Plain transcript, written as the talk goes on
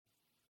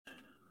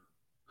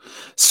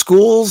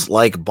Schools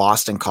like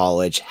Boston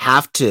College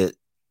have to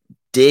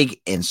dig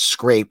and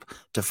scrape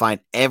to find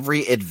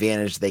every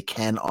advantage they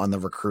can on the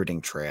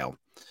recruiting trail.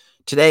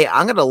 Today,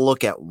 I'm going to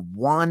look at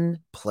one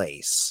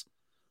place,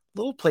 a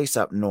little place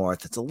up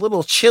north. It's a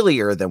little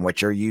chillier than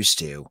what you're used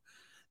to.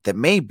 That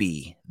may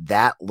be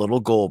that little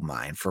gold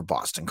mine for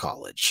Boston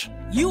College.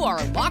 You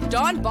are Locked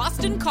On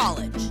Boston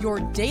College,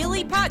 your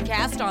daily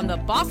podcast on the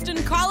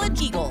Boston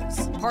College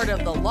Eagles, part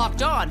of the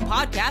Locked On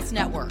Podcast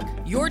Network,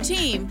 your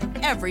team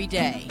every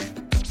day.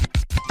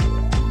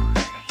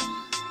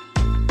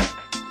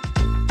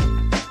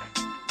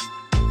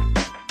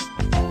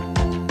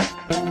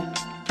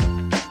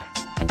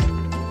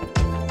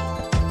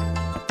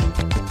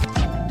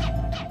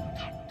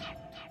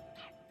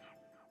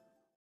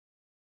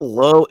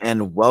 Hello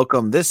and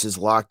welcome. This is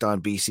Locked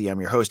On BC.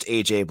 I'm your host,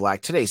 AJ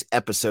Black. Today's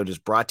episode is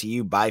brought to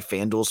you by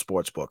FanDuel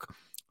Sportsbook,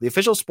 the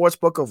official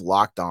sportsbook of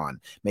Locked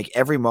On. Make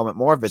every moment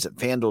more. Visit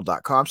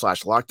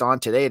FanDuel.com/LockedOn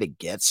today to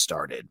get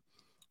started.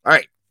 All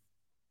right.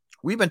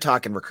 We've been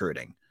talking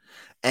recruiting.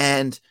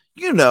 And,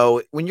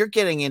 when you're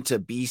getting into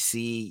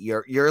BC,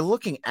 you're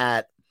looking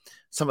at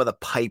some of the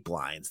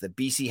pipelines that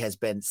BC has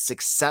been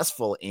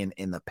successful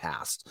in the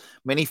past.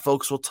 Many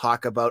folks will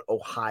talk about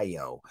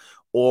Ohio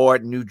or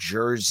New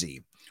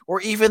Jersey, or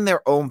even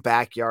their own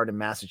backyard in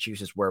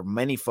Massachusetts, where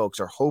many folks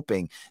are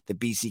hoping that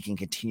BC can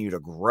continue to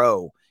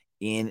grow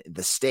in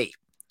the state.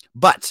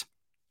 But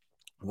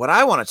what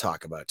I want to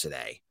talk about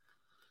today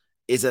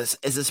is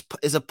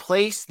a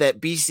place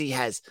that BC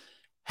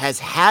has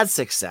had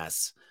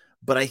success,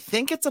 but I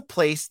think it's a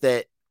place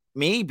that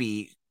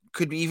maybe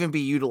could even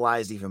be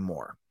utilized even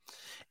more.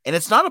 And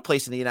it's not a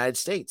place in the United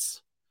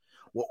States.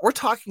 What we're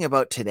talking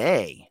about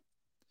today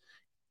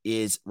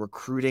is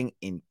recruiting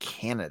in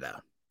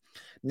Canada.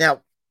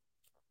 Now,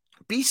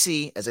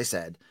 BC, as I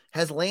said,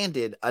 has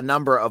landed a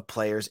number of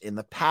players in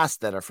the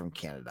past that are from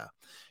Canada.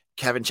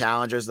 Kevin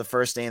Challenger is the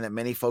first name that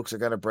many folks are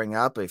going to bring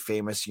up, a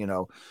famous,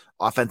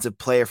 offensive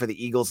player for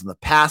the Eagles in the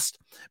past.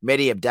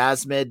 Mehdi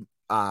Abdasmid,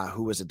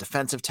 who was a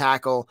defensive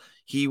tackle.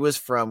 He was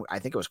from, I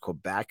think it was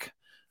Quebec.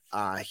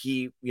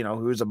 He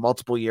was a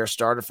multiple year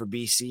starter for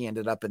BC,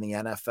 ended up in the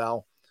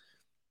NFL.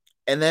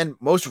 And then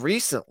most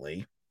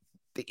recently,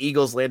 the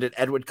Eagles landed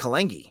Edward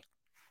Kalengi,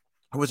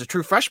 who was a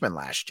true freshman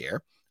last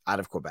year out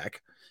of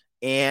Quebec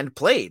and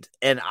played.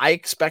 And I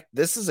expect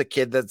this is a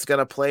kid that's going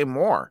to play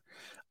more.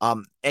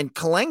 And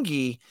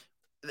Kalengi,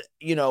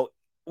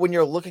 when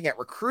you're looking at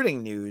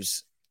recruiting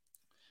news,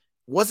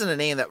 wasn't a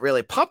name that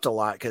really popped a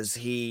lot because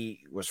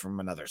he was from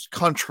another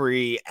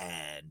country,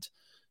 and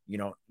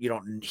you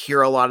don't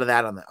hear a lot of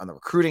that on the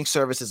recruiting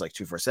services like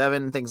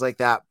 247 and things like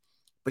that.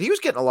 But he was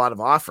getting a lot of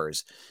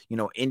offers.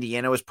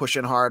 Indiana was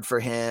pushing hard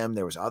for him.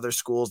 There was other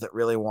schools that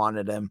really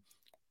wanted him.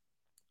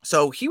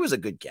 So he was a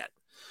good get.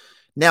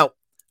 Now,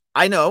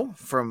 I know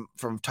from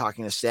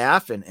talking to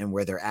staff and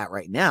where they're at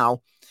right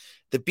now,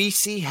 the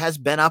BC has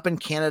been up in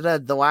Canada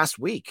the last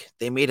week.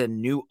 They made a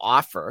new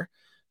offer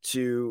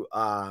to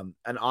an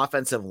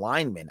offensive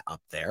lineman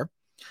up there,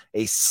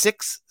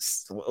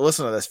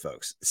 listen to this,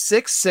 folks,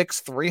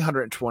 6'6",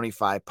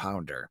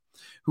 325-pounder,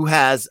 who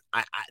has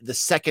the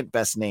second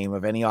best name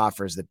of any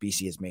offers that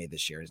BC has made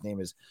this year. His name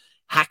is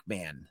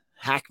Hackman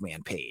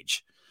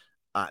Page.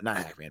 Not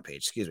Hackman Page,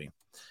 excuse me.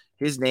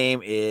 His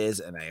name is,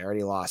 and I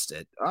already lost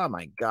it. Oh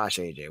my gosh,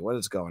 AJ, what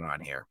is going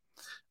on here?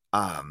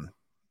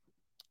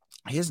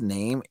 His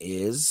name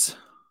is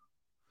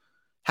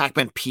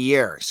Hackman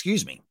Pierre,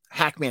 excuse me.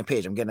 Hackman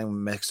Page. I'm getting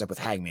him mixed up with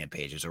Hangman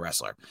Page, who's a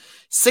wrestler.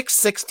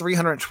 6'6",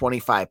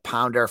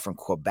 325-pounder from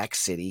Quebec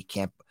City.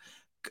 I'm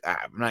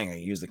not going to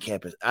use the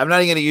campus. I'm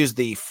not even going to use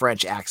the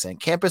French accent.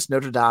 Campus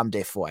Notre Dame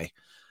de Foy.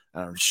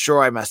 I'm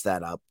sure I messed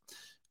that up.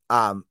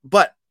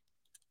 But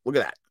look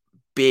at that.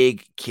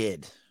 Big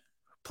kid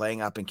playing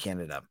up in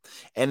Canada.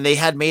 And they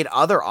had made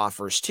other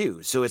offers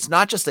too. So it's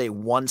not just a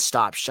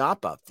one-stop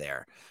shop up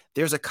there.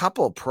 There's a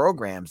couple of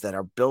programs that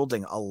are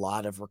building a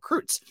lot of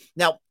recruits.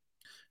 Now,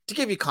 to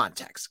give you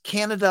context,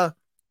 Canada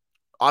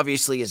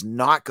obviously is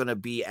not going to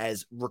be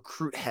as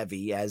recruit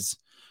heavy as,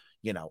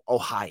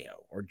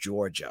 Ohio or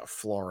Georgia,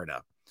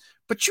 Florida,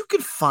 but you can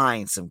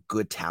find some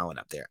good talent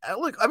up there.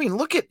 Look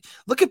at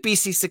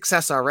BC's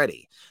success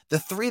already. The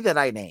three that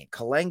I named,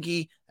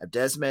 Kalengi,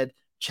 Abdesmed,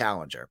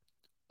 Challenger,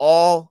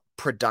 all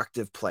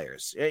productive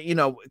players.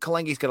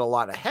 Kalengi's got a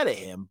lot ahead of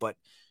him, but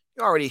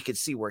you already could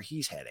see where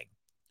he's heading.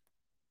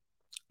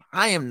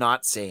 I am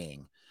not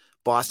saying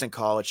Boston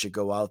College should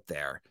go out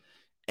there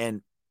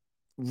and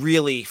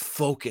really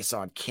focus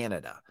on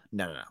Canada.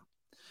 No.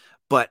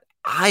 But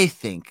I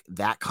think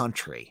that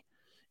country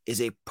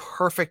is a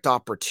perfect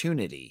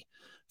opportunity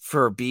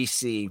for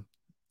BC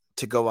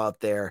to go out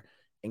there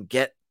and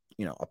get,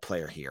 a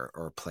player here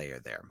or a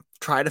player there.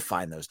 Try to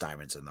find those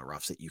diamonds in the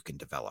roughs that you can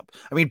develop.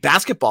 I mean,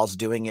 basketball's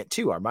doing it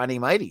too. Armani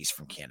Mighty's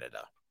from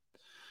Canada.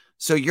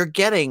 So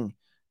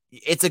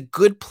it's a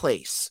good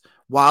place.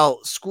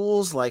 While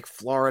schools like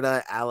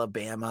Florida,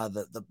 Alabama,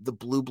 the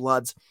Blue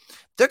Bloods,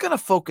 they're going to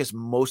focus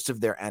most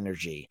of their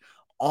energy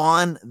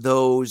on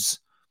those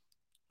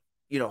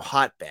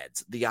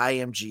hotbeds, the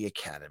IMG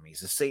academies,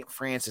 the St.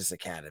 Francis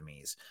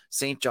academies,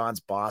 St. John's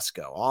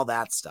Bosco, all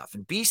that stuff.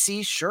 And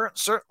BC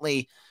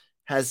certainly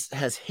has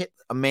hit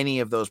many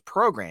of those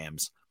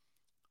programs,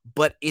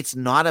 but it's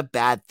not a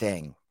bad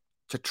thing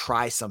to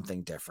try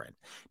something different,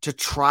 to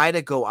try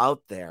to go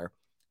out there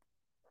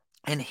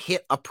and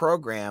hit a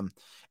program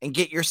and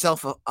get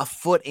yourself a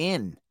foot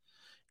in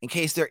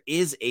case there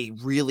is a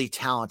really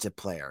talented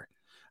player.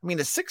 I mean,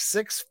 a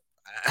 6'6"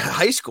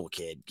 high school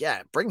kid,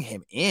 yeah, bring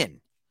him in.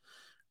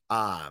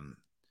 I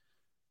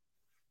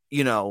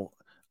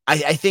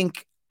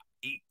think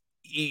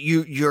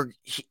you're,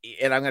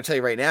 and I'm going to tell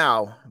you right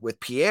now with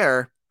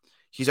Pierre,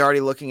 he's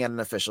already looking at an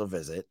official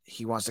visit.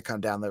 He wants to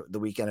come down the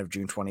weekend of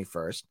June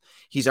 21st.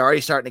 He's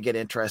already starting to get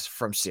interest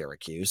from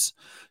Syracuse.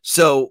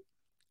 So,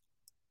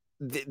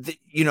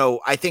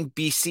 I think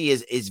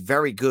BC is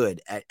very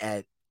good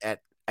at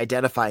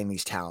identifying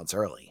these talents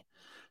early.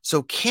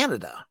 So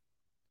Canada,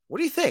 what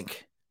do you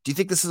think? Do you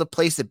think this is a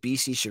place that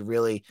BC should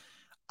really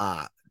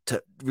to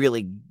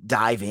really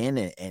dive in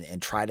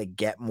and try to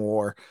get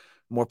more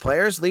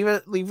players?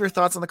 Leave your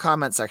thoughts in the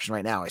comment section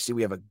right now. I see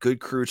we have a good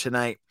crew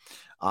tonight,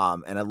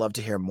 and I'd love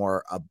to hear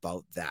more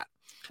about that.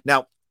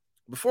 Now,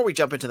 before we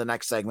jump into the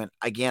next segment,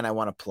 again, I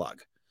want to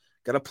plug.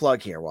 Got to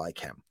plug here while I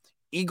can.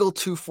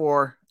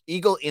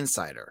 Eagle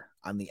Insider.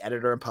 I'm the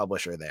editor and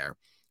publisher there.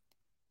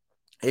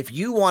 If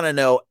you want to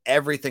know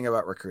everything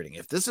about recruiting,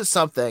 if this is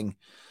something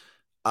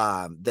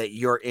that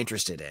you're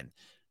interested in,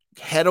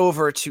 head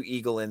over to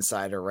Eagle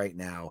Insider right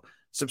now,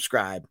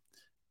 subscribe,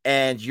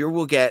 and you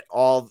will get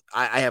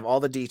I have all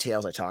the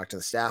details. I talk to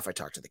the staff, I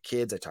talk to the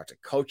kids, I talk to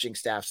coaching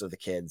staffs of the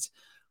kids.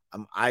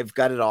 I've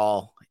got it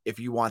all if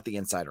you want the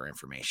insider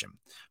information.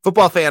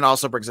 Football Fan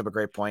also brings up a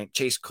great point.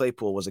 Chase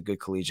Claypool was a good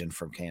collegian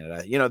from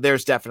Canada.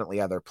 There's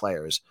definitely other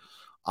players.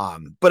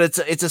 But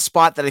it's a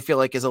spot that I feel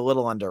like is a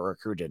little under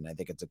recruited, and I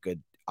think it's a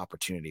good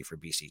opportunity for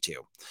BC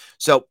too.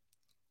 So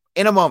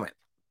in a moment,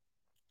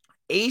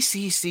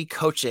 ACC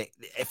coaching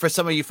for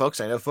some of you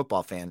folks. I know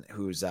Football Fan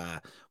who's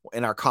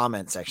in our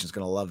comment section is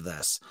going to love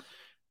this.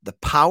 The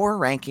power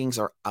rankings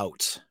are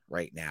out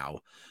right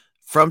now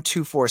from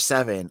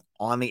 247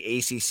 on the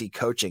ACC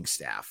coaching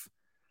staff.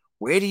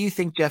 Where do you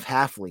think Jeff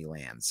Hafley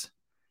lands?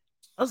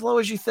 As low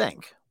as you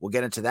think. We'll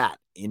get into that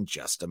in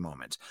just a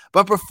moment.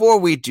 But before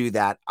we do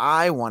that,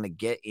 I want to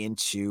get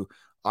into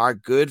our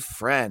good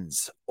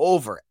friends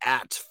over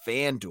at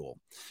FanDuel.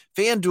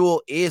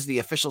 FanDuel is the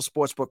official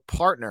sportsbook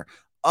partner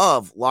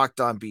of Locked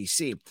On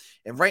BC.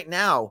 And right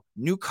now,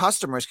 new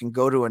customers can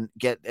go to and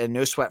get a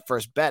no sweat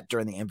first bet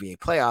during the NBA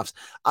playoffs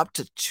up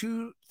to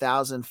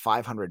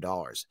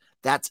 $2,500.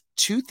 That's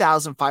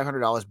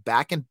 $2,500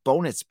 back in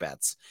bonus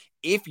bets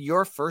if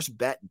your first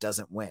bet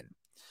doesn't win.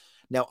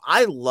 Now,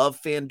 I love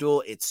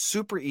FanDuel. It's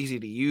super easy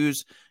to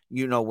use.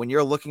 When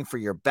you're looking for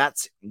your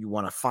bets, you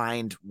want to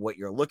find what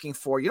you're looking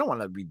for. You don't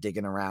want to be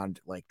digging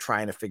around, like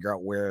trying to figure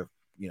out where,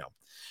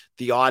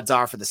 the odds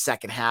are for the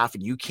second half,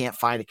 and you can't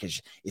find it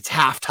because it's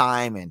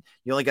halftime and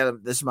you only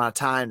got this amount of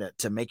time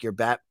to make your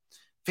bet.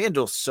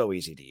 FanDuel's so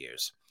easy to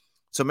use.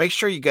 So make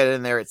sure you get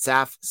in there. It's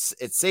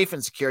safe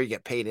and secure. You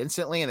get paid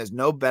instantly, and there's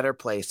no better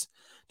place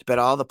to bet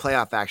all the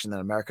playoff action than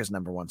America's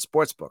 #1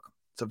 sportsbook.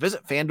 So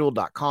visit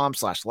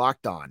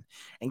FanDuel.com/lockedon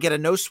and get a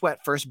no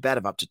sweat first bet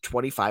of up to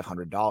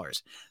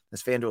 $2,500.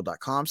 That's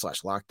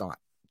FanDuel.com/lockedon.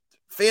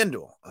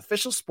 FanDuel,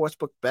 official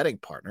sportsbook betting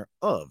partner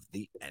of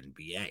the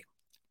NBA.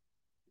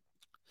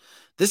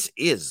 This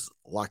is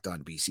Locked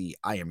On BC.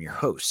 I am your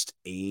host,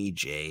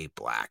 AJ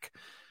Black.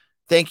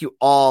 Thank you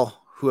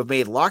all who have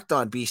made Locked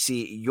On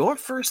BC your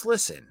first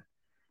listen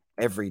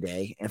every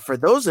day. And for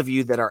those of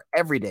you that are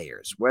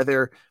everydayers,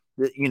 whether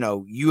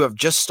you have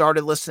just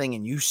started listening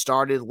and you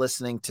started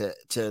listening to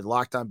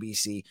Locked On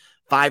BC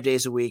 5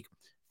 days a week,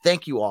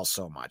 thank you all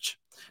so much.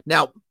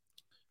 Now,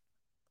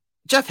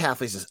 Jeff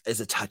Hafley is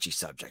a touchy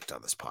subject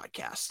on this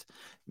podcast.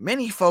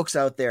 Many folks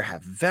out there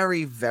have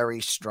very,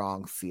 very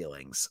strong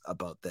feelings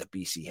about the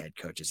BC head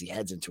coach as he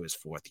heads into his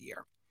fourth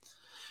year.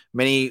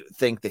 Many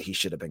think that he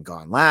should have been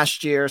gone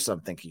last year.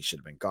 Some think he should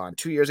have been gone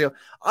 2 years ago.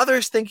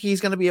 Others think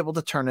he's going to be able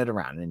to turn it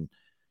around. And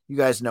you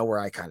guys know where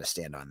I kind of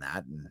stand on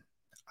that. And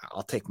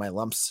I'll take my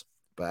lumps,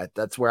 but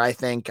that's where I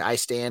think I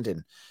stand.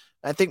 And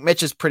I think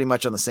Mitch is pretty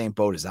much on the same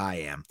boat as I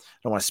am. I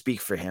don't want to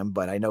speak for him,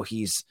 but I know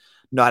he's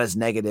not as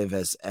negative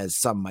as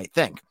some might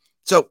think.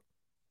 So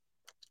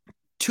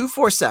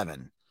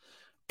 247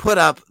 put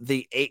up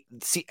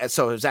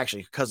so it was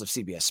actually because of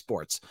CBS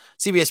Sports.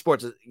 CBS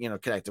Sports,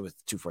 connected with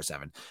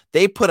 247.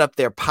 They put up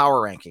their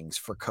power rankings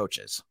for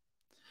coaches.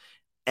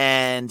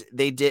 And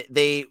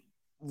they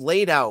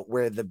laid out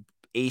where the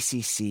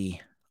ACC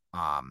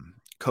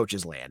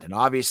coaches land. And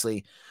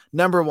obviously,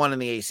 number one in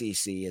the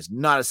ACC is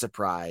not a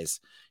surprise.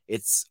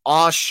 It's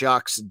aw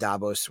shucks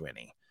Dabo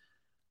Swinney.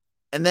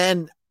 And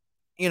then,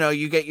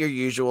 you get your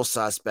usual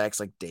suspects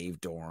like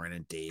Dave Doran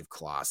and Dave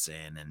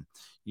Clawson and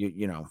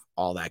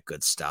all that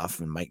good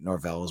stuff. And Mike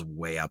Norvell is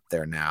way up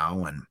there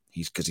now, and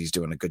he's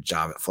doing a good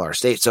job at Florida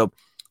State. So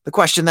the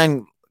question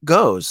then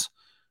goes,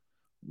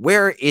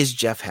 where is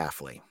Jeff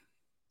Hafley?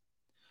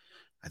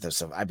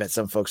 I bet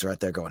some folks are out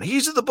there going,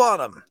 he's at the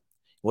bottom.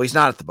 Well, he's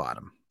not at the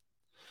bottom.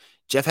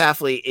 Jeff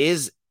Hafley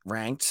is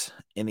ranked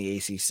in the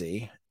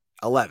ACC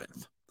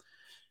 11th.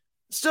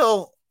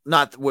 Still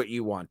not what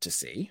you want to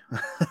see,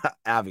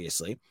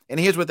 obviously. And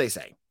here's what they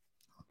say.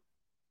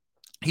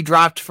 He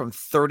dropped from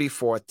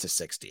 34th to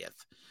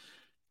 60th.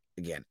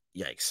 Again,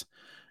 yikes.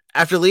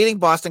 After leading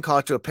Boston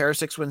College to a pair of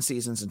 6-win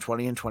seasons in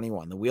 20 and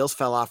 21, the wheels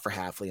fell off for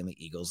Hafley and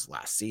the Eagles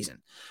last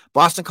season.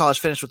 Boston College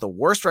finished with the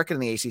worst record in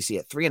the ACC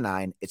at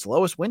 3-9, its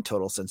lowest win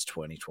total since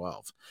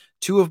 2012.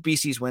 2 of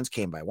BC's wins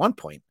came by 1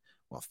 point,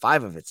 while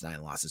 5 of its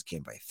 9 losses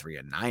came by 3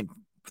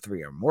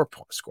 or more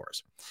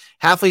scores.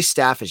 Hafley's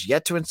staff is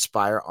yet to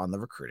inspire on the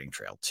recruiting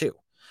trail, too.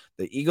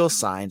 The Eagles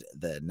signed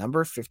the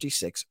number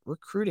 56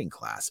 recruiting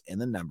class in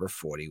the number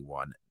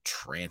 41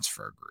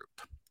 transfer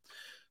group.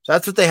 So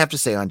that's what they have to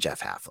say on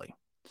Jeff Hafley.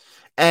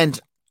 And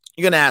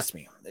you're going to ask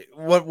me,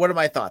 what are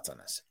my thoughts on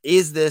this?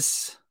 Is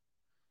this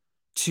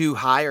too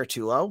high or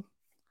too low?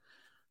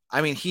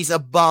 I mean, he's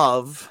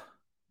above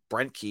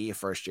Brent Key, a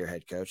first-year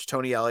head coach,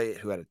 Tony Elliott,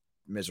 who had a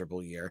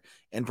miserable year,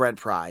 and Brent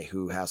Pry,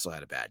 who also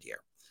had a bad year.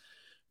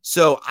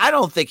 So I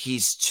don't think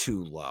he's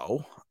too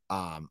low.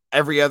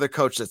 Every other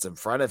coach that's in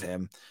front of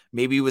him,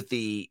 maybe with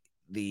the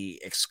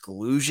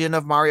exclusion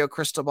of Mario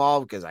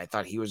Cristobal, because I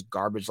thought he was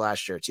garbage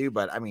last year too,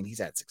 but I mean, he's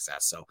had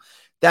success. So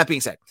that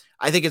being said,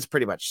 I think it's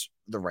pretty much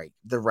the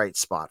right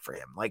spot for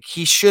him. Like,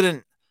 he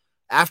shouldn't,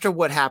 after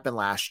what happened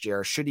last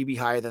year, should he be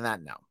higher than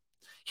that? No.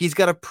 He's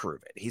got to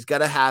prove it. He's got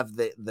to have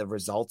the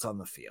results on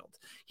the field.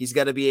 He's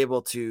got to be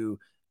able to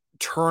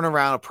turn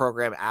around a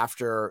program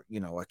after,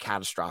 a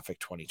catastrophic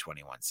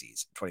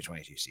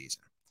 2022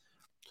 season.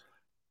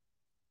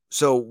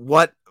 So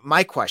what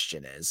my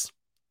question is,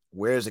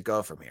 where does it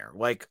go from here?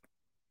 Like,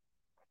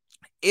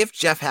 if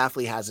Jeff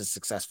Hafley has a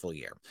successful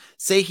year,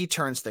 say he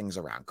turns things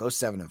around, goes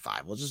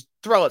 7-5, we'll just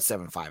throw out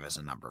 7-5 as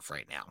a number for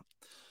right now.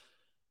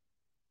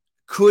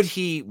 Could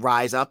he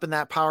rise up in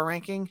that power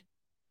ranking?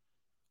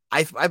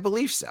 I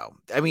believe so.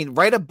 I mean,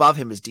 right above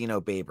him is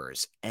Dino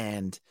Babers,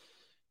 and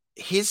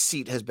his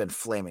seat has been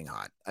flaming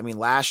hot. I mean,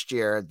 last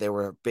year there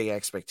were big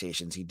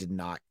expectations. He did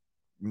not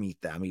meet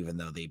them, even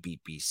though they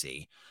beat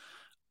BC.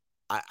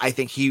 I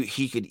think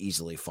he could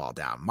easily fall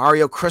down.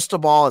 Mario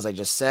Cristobal, as I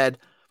just said,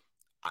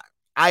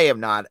 I am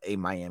not a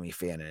Miami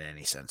fan in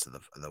any sense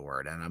of the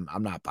word, and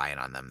I'm not buying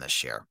on them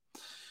this year.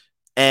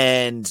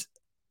 And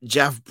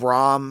Jeff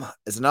Brom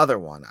is another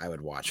one I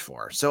would watch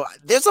for. So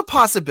there's a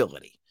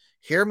possibility.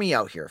 Hear me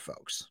out here,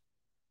 folks,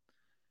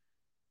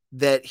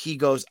 that he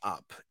goes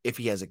up if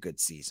he has a good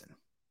season.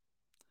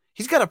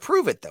 He's got to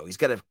prove it, though. He's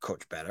got to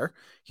coach better.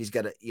 He's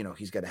got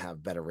to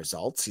have better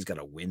results. He's got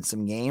to win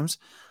some games.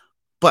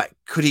 But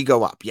could he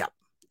go up? Yeah.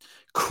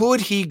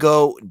 Could he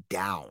go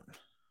down?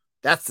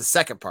 That's the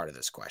second part of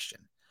this question.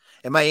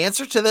 And my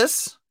answer to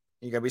this,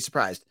 you're going to be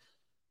surprised,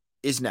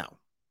 is no.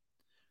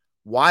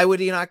 Why would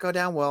he not go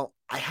down? Well,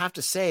 I have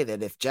to say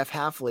that if Jeff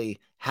Hafley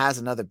has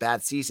another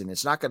bad season,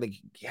 it's not going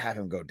to have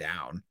him go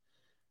down.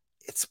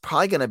 It's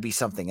probably going to be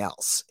something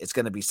else. It's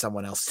going to be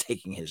someone else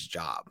taking his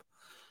job.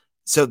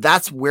 So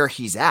that's where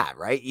he's at,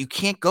 right? You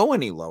can't go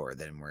any lower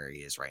than where he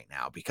is right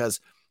now, because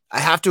I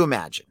have to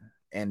imagine,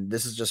 and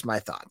this is just my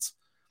thoughts,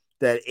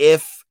 that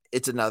if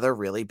it's another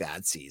really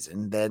bad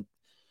season, that,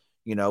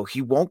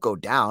 he won't go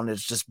down.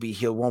 It's just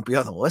he won't be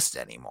on the list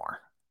anymore.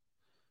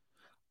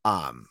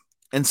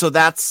 And so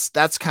that's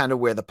kind of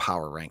where the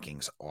power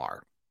rankings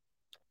are.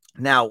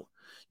 Now,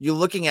 you're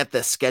looking at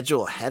the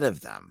schedule ahead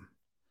of them,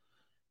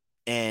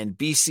 and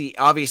BC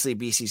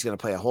is going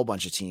to play a whole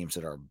bunch of teams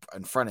that are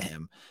in front of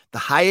him. The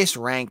highest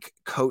ranked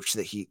coach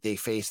that they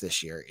face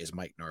this year is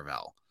Mike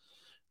Norvell.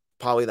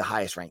 Probably the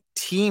highest ranked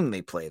team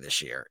they play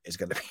this year is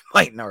going to be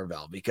Mike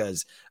Norvell,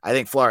 because I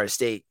think Florida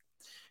State,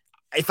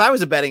 if I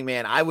was a betting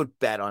man, I would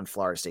bet on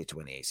Florida State to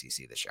win the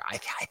ACC this year. I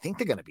think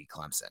they're going to beat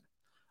Clemson.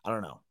 I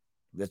don't know.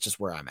 That's just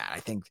where I'm at. I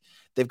think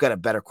they've got a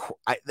better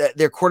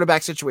their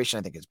quarterback situation.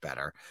 I think is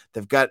better.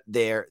 They've got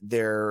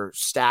they're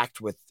stacked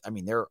with. I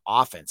mean, their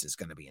offense is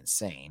going to be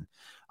insane.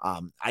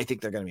 I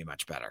think they're going to be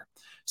much better.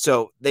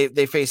 So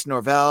they face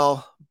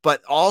Norvell,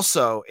 but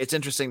also it's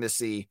interesting to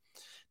see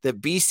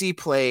that BC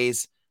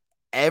plays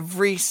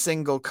every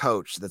single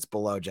coach that's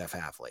below Jeff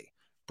Hafley.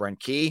 Brent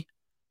Key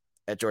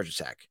at Georgia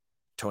Tech,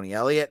 Tony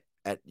Elliott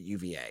at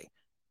UVA,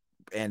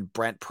 and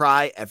Brent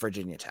Pry at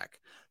Virginia Tech.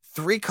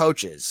 3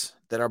 coaches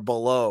that are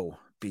below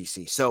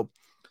BC. So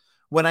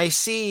when I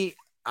see,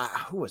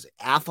 who was it?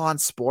 Athlon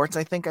Sports,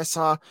 I think I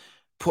saw,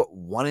 put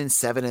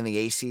 1-7 in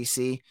the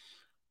ACC.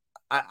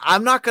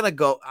 I'm not going to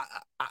go.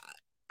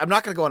 I'm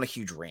not going to go on a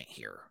huge rant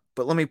here,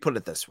 but let me put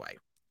it this way.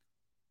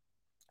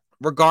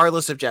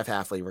 Regardless of Jeff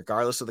Hafley,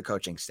 regardless of the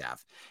coaching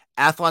staff,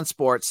 Athlon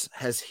Sports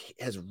has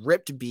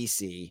ripped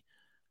BC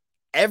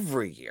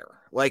every year.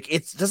 Like,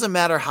 it doesn't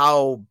matter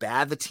how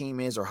bad the team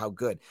is or how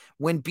good.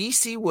 When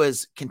BC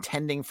was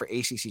contending for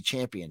ACC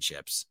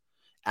championships,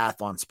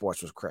 Athlon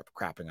Sports was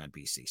crapping on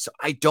BC. So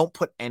I don't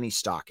put any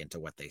stock into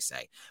what they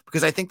say,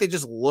 because I think they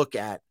just look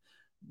at,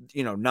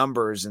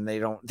 numbers, and they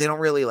don't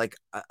really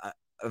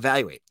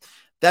evaluate.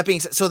 That being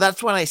said, so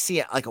that's when I see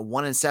it like a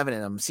 1-7,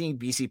 and I'm seeing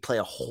BC play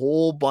a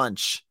whole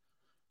bunch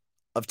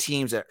of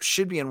teams that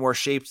should be in worse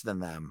shapes than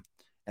them.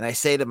 And I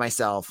say to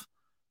myself,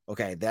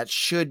 okay, that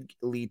should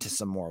lead to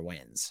some more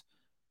wins.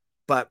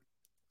 But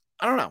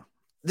I don't know.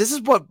 This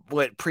is what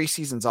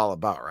preseason's all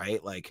about,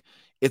 right? Like,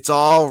 it's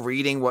all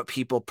reading what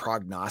people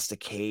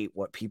prognosticate,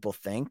 what people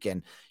think.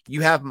 And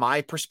you have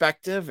my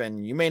perspective,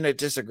 and you may not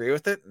disagree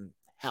with it. And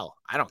hell,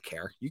 I don't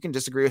care. You can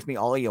disagree with me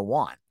all you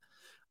want.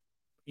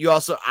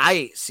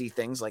 I see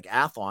things like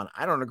Athlon.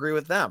 I don't agree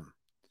with them.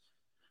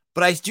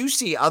 But I do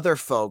see other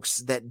folks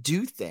that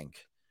do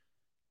think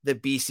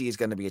that BC is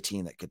going to be a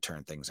team that could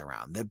turn things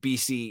around, that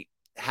BC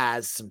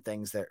has some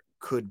things that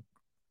could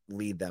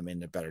lead them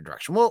in a better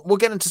direction. We'll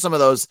get into some of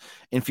those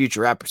in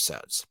future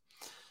episodes.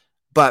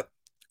 But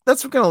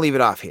that's going to leave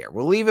it off here.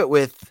 We'll leave it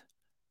with,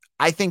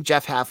 I think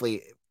Jeff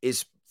Hafley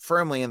is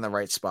firmly in the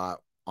right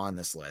spot on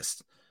this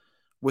list,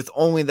 with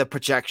only the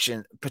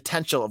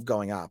potential of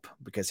going up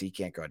because he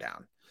can't go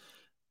down.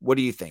 What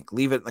do you think?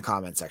 Leave it in the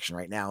comment section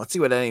right now. Let's see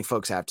what any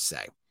folks have to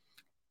say.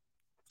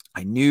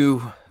 I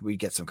knew we'd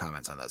get some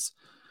comments on this.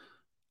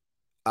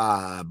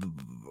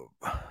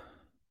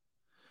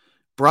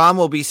 Braum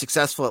will be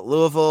successful at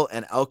Louisville,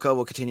 and Elko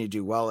will continue to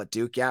do well at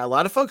Duke. Yeah, a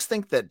lot of folks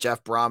think that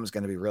Jeff Braum is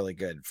going to be really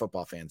good,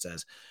 Football Fan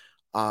says.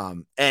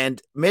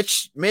 And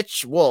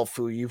Mitch Wolf,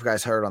 who you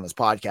guys heard on this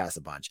podcast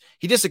a bunch,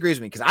 he disagrees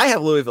with me because I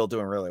have Louisville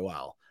doing really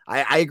well.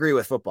 I agree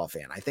with Football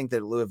Fan. I think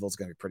that Louisville's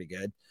going to be pretty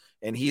good.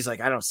 And he's like,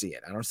 I don't see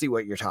it. I don't see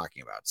what you're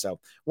talking about. So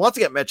we'll have to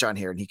get Mitch on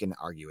here and he can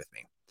argue with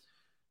me.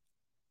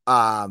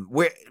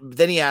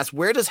 Then he asked,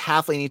 where does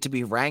Hafley need to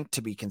be ranked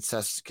to be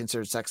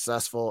considered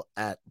successful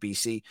at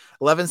BC?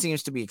 11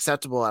 seems to be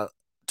acceptable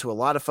to a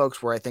lot of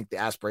folks, where I think the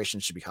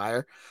aspirations should be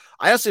higher.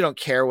 I honestly don't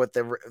care what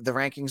the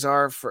rankings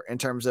are for in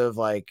terms of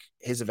like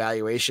his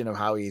evaluation of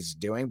how he's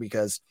doing,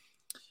 because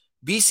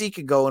BC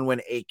could go and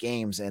win 8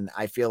 games, and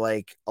I feel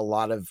like a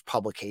lot of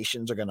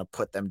publications are going to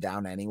put them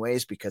down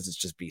anyways because it's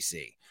just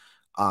BC.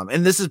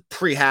 And this is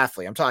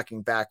pre-Hafley. I'm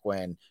talking back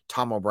when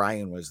Tom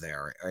O'Brien was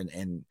there,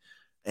 and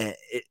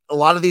a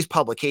lot of these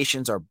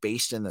publications are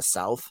based in the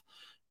South,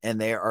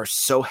 and they are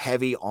so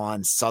heavy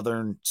on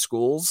Southern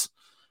schools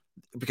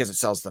because it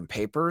sells them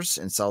papers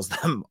and sells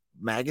them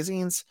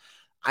magazines.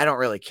 I don't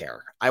really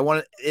care. I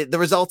want the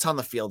results on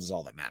the field is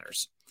all that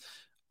matters.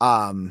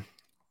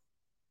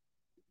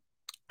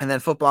 And then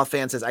Football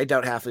Fan says, I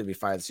doubt Hafley will be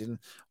fired this season.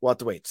 We'll have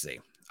to wait to see.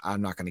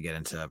 I'm not going to get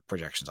into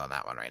projections on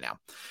that one right now.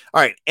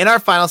 All right. In our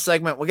final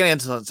segment, we're getting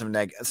into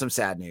some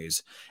sad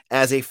news,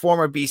 as a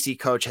former BC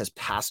coach has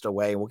passed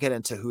away. We'll get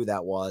into who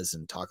that was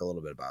and talk a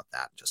little bit about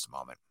that in just a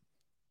moment.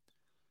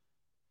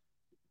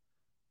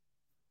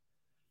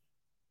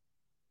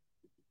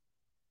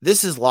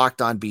 This is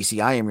Locked On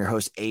BC. I am your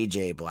host,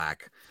 AJ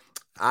Black.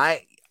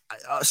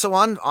 So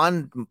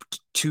on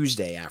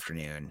Tuesday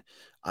afternoon,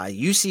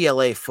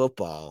 UCLA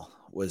football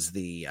was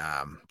the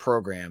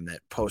program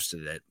that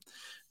posted it,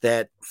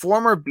 that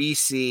former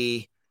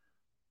BC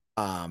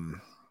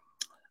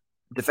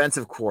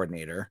defensive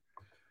coordinator,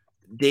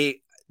 Bill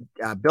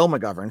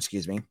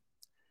McGovern,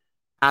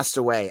 passed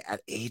away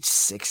at age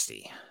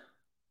 60.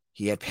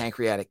 He had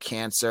pancreatic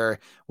cancer,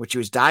 which he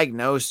was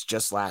diagnosed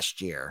just last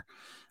year.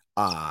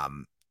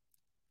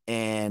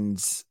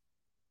 And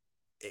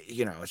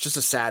you know, it's just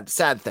a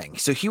sad thing.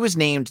 So he was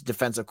named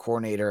defensive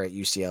coordinator at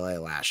UCLA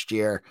last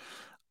year.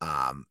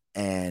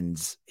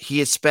 And he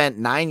had spent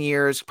 9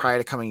 years prior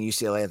to coming to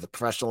UCLA at the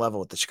professional level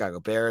with the Chicago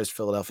Bears,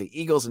 Philadelphia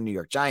Eagles, and New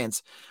York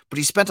Giants. But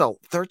he spent a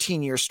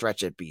 13-year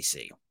stretch at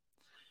BC.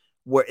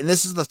 And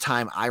this is the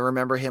time I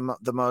remember him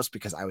the most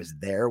because I was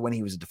there when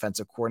he was a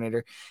defensive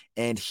coordinator.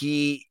 And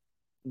he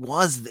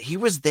was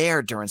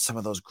there during some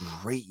of those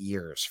great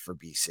years for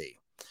BC.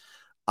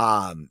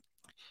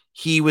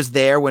 He was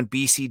there when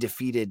BC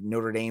defeated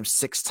Notre Dame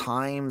 6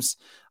 times.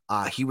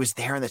 He was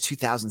there in the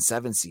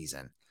 2007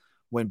 season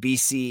when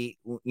BC,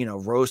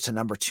 rose to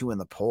number 2 in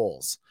the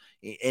polls.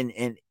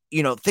 And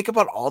think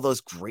about all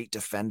those great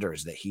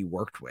defenders that he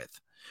worked with,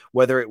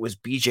 whether it was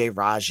BJ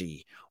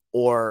Raji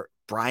or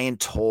Brian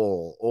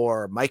Toll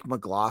or Mike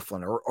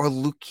McLaughlin or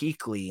Luke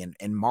Kuechly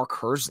and Mark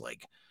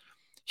Herzlig.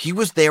 He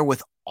was there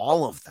with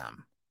all of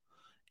them.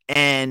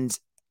 And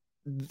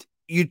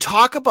you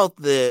talk about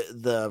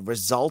the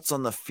results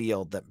on the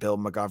field that Bill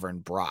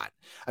McGovern brought.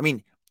 I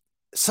mean,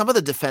 some of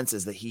the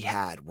defenses that he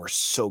had were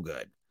so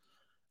good.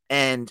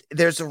 And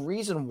there's a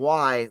reason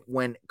why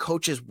when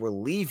coaches were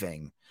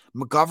leaving,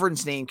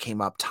 McGovern's name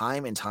came up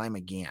time and time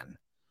again.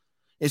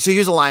 And so he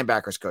was a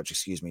linebackers coach,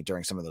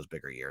 during some of those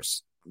bigger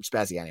years.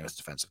 Spaziani was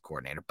defensive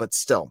coordinator, but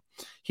still,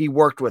 he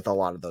worked with a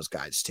lot of those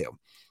guys too.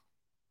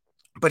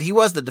 But he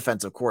was the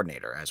defensive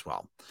coordinator as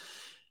well.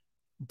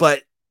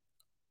 But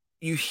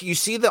you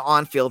see the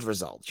on-field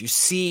results. You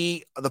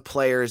see the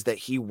players that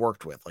he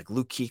worked with, like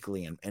Luke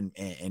Kuechly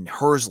and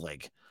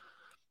Herzlig.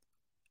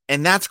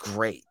 And that's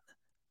great.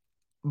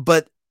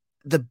 But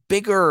the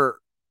bigger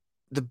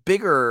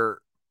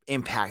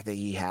impact that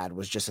he had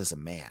was just as a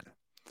man.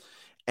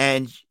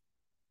 And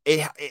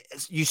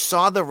you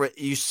saw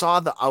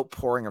the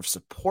outpouring of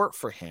support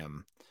for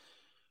him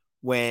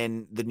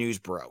when the news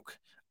broke.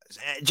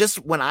 Just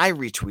when I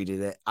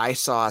retweeted it, I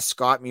saw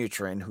Scott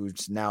Mutrin,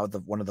 who's now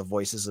one of the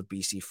voices of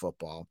BC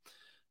football,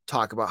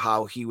 talk about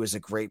how he was a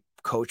great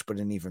coach, but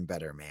an even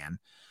better man.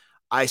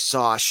 I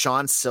saw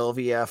Sean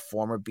Sylvia,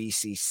 former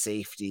BC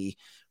safety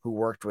who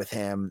worked with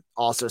him,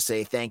 also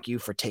say thank you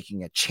for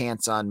taking a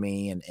chance on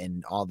me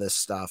and all this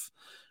stuff.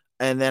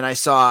 And then I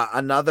saw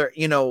another,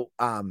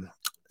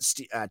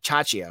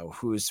 Chachio,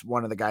 who's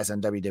one of the guys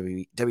on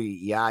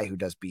WEI who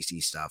does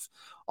BC stuff,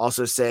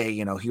 also say,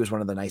 he was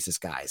one of the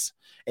nicest guys.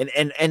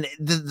 And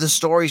the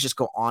stories just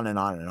go on and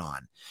on and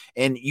on.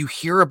 And you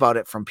hear about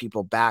it from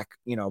people back,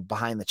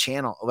 behind the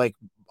channel, like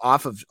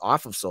off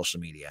of social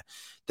media,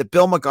 that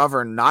Bill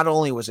McGovern not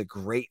only was a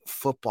great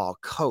football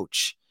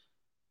coach,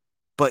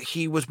 but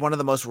he was one of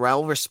the most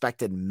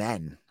well-respected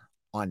men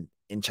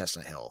in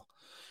Chestnut Hill,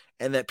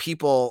 and that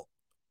people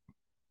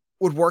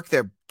would work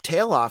their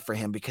tail off for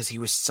him because he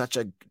was such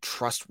a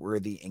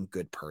trustworthy and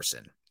good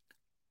person.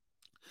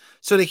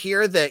 So to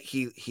hear that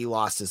he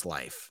lost his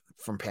life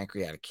from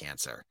pancreatic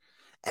cancer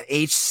at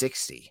age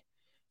 60,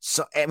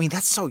 so I mean,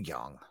 that's so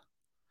young.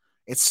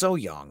 It's so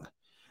young.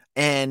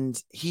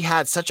 And he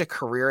had such a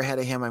career ahead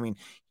of him. I mean,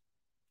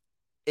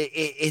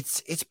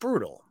 it's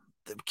brutal.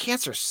 The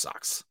cancer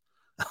sucks.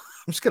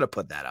 I'm just gonna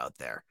put that out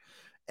there.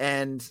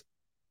 And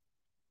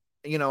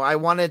I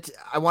wanted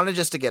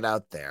just to get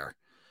out there.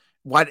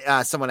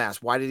 Why? Someone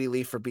asked, why did he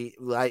leave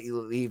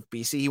leave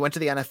BC? He went to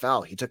the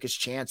NFL. He took his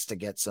chance to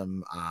get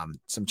some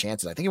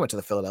chances. I think he went to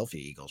the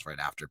Philadelphia Eagles right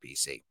after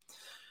BC.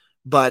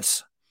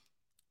 But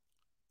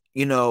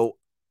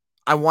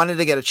I wanted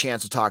to get a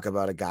chance to talk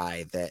about a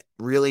guy that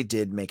really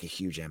did make a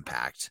huge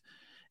impact,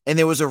 and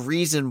there was a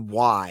reason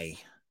why.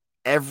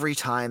 Every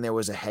time there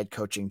was a head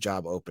coaching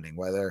job opening,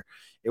 whether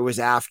it was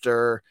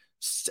after,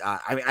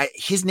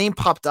 his name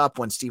popped up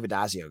when Steve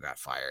Adazio got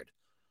fired.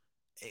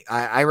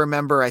 I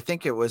remember, I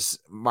think it was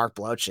Mark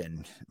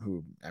Blauchin,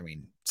 who,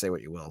 say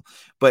what you will,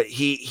 but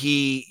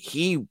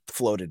he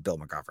floated Bill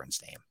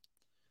McGovern's name.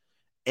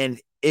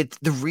 And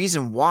the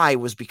reason why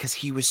was because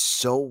he was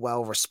so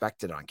well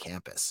respected on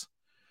campus,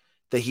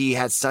 that he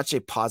had such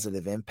a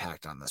positive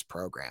impact on this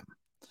program.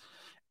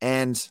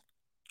 And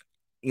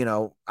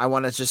I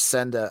want to just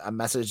send a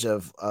message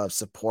of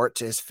support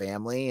to his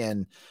family,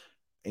 and,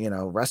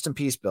 rest in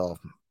peace, Bill,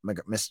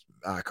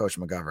 Coach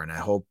McGovern. I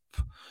hope,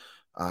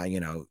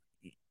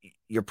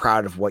 you're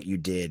proud of what you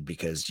did,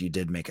 because you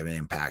did make an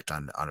impact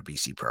on a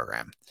BC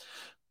program.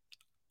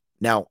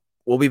 Now,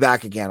 we'll be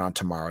back again on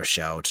tomorrow's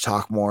show to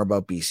talk more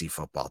about BC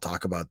football,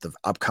 talk about the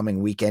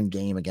upcoming weekend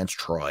game against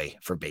Troy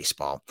for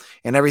baseball,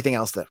 and everything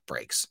else that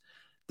breaks.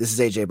 This is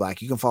AJ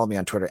Black. You can follow me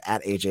on Twitter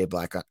at AJ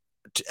Black.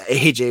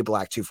 AJ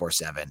Black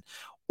 247,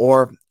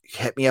 or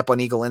hit me up on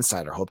Eagle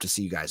Insider. Hope to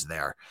see you guys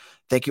there.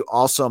 Thank you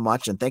all so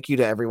much. And thank you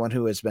to everyone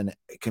who has been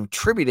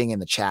contributing in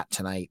the chat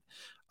tonight.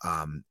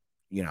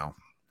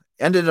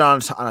 Ended it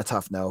on a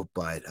tough note,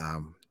 but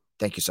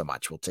thank you so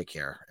much. We'll take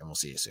care, and we'll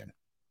see you soon.